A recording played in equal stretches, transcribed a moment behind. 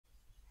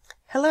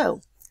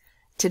Hello.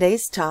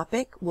 Today's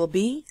topic will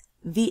be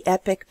the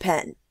Epic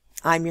Pen.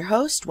 I'm your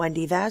host,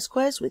 Wendy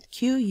Vasquez with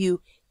QU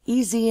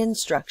Easy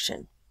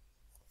Instruction.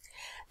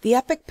 The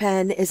Epic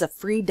Pen is a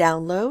free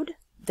download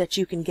that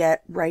you can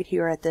get right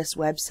here at this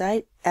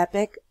website,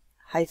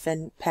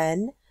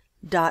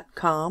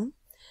 epic-pen.com.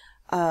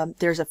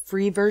 There's a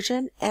free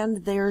version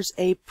and there's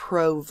a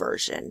pro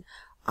version.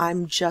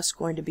 I'm just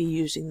going to be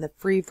using the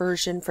free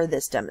version for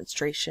this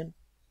demonstration.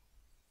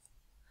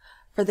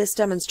 For this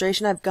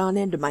demonstration, I've gone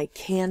into my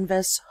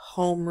Canvas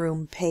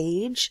homeroom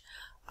page,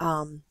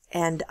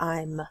 and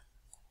I'm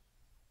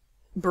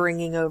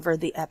bringing over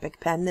the Epic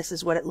Pen. This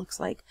is what it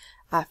looks like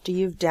after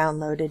you've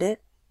downloaded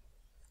it.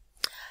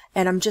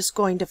 And I'm just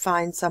going to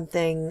find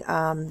something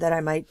that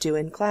I might do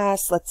in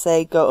class. Let's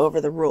say go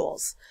over the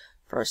rules.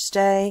 First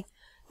day,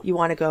 you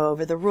want to go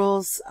over the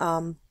rules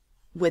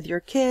with your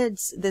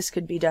kids. This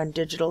could be done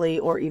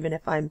digitally, or even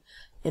if I'm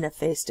in a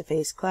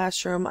face-to-face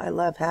classroom. I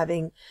love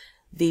having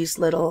these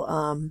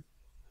little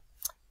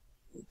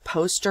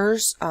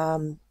posters.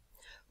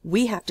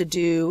 We have to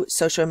do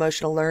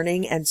social-emotional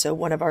learning, and so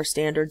one of our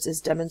standards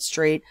is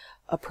demonstrate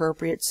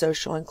appropriate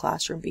social and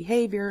classroom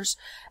behaviors.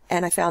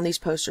 And I found these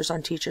posters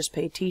on Teachers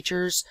Pay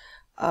Teachers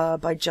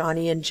by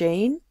Johnny and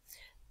Jane.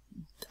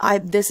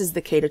 This is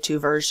the K-2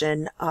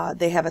 version.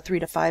 They have a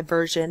 3-5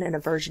 version and a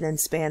version in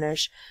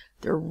Spanish.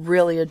 They're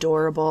really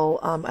adorable.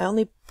 I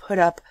only put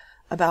up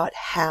about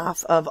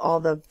half of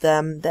all of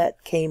them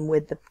that came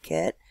with the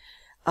kit.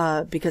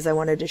 Because I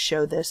wanted to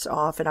show this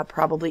off, and I'll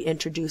probably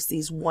introduce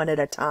these one at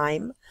a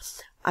time.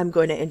 I'm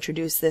going to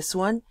introduce this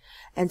one,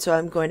 and so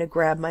I'm going to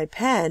grab my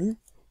pen,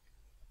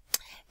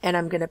 and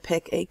I'm going to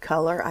pick a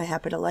color. I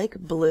happen to like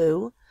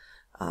blue.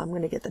 I'm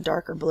going to get the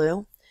darker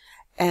blue.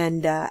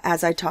 And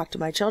as I talk to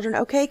my children,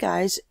 okay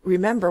guys,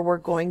 remember we're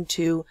going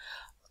to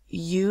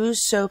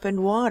use soap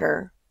and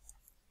water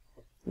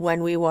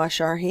when we wash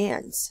our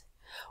hands.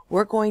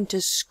 We're going to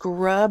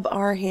scrub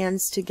our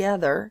hands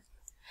together.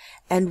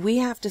 And we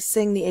have to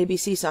sing the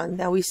ABC song.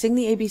 Now, we sing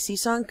the ABC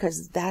song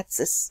because that's,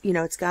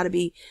 it's got to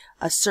be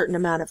a certain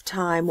amount of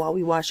time while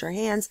we wash our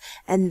hands.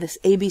 And this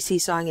ABC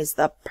song is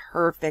the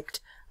perfect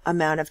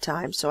amount of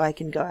time. So I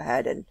can go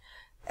ahead and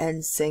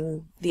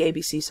sing the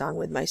ABC song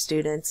with my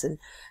students and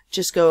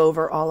just go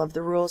over all of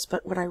the rules.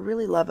 But what I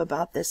really love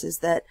about this is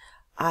that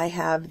I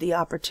have the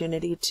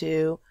opportunity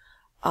to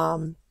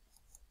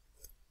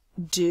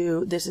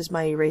this is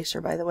my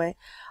eraser, by the way.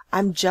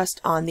 I'm just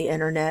on the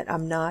internet.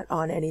 I'm not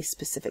on any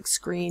specific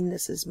screen.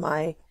 This is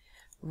my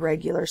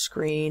regular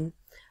screen.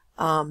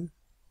 So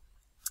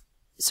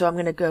I'm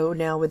going to go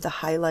now with the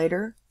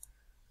highlighter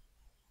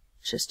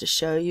just to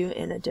show you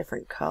in a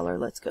different color.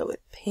 Let's go with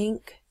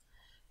pink.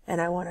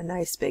 And I want a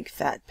nice big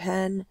fat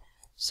pen.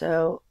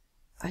 So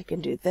I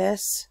can do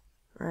this,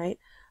 right?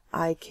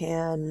 I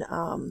can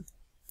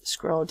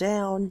scroll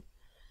down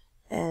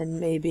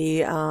and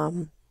maybe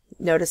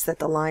notice that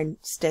the line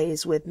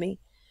stays with me.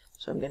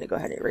 So I'm going to go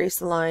ahead and erase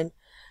the line.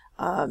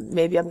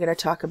 Maybe I'm going to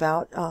talk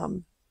about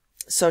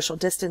social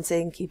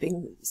distancing,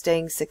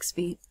 staying 6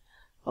 feet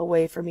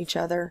away from each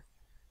other.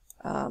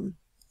 I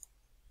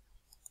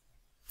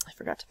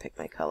forgot to pick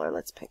my color.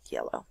 Let's pick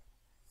yellow.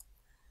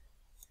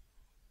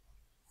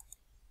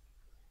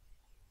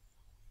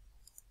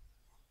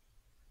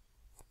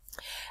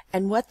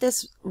 And what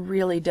this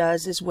really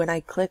does is when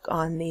I click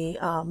on the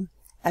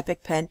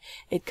Epic Pen,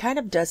 it kind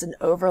of does an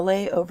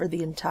overlay over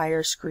the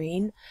entire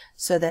screen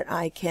so that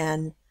I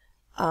can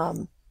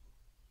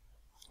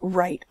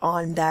write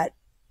on that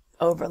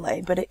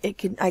overlay. But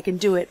I can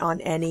do it on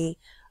any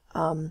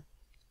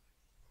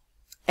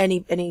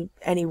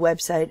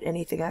website,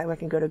 anything. I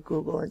can go to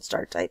Google and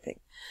start typing.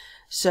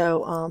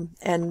 So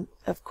and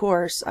of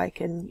course I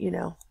can,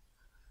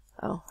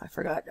 oh, I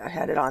forgot I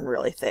had it on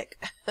really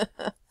thick.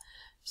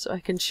 So I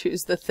can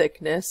choose the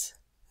thickness.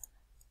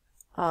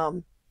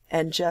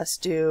 And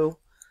just do,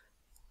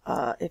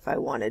 if I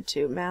wanted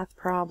to, math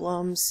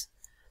problems.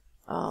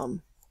 I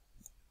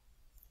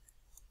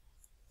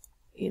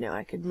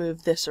could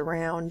move this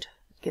around,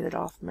 get it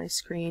off my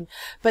screen.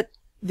 But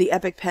the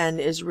Epic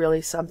Pen is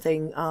really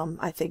something,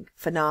 I think,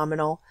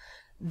 phenomenal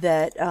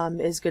that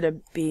is going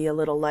to be a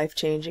little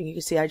life-changing. You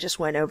can see I just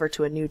went over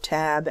to a new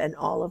tab, and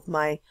all of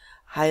my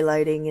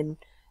highlighting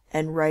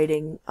and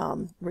writing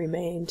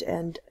remained.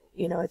 And,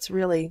 it's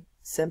really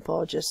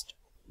simple, just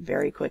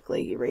very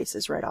quickly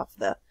erases right off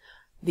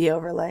the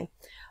overlay.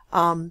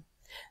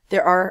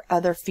 There are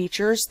other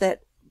features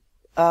that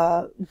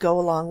go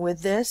along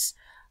with this.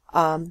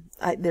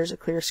 There's a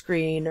clear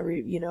screen,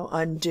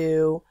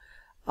 undo.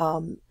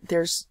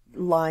 There's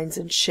lines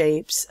and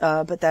shapes,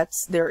 but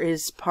some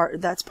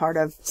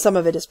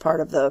of it is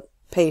part of the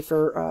pay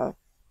for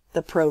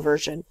the pro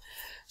version.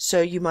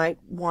 So you might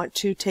want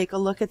to take a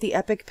look at the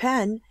Epic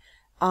Pen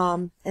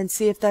and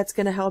see if that's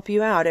going to help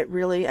you out. I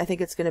think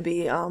it's going to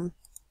be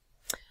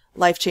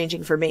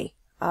life-changing for me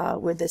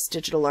with this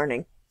digital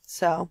learning.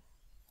 So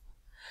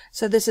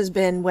this has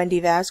been Wendy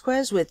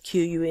Vasquez with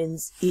QU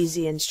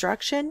Easy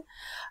Instruction,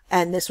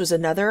 and this was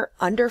another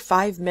under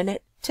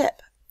 5-minute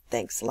tip.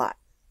 Thanks a lot.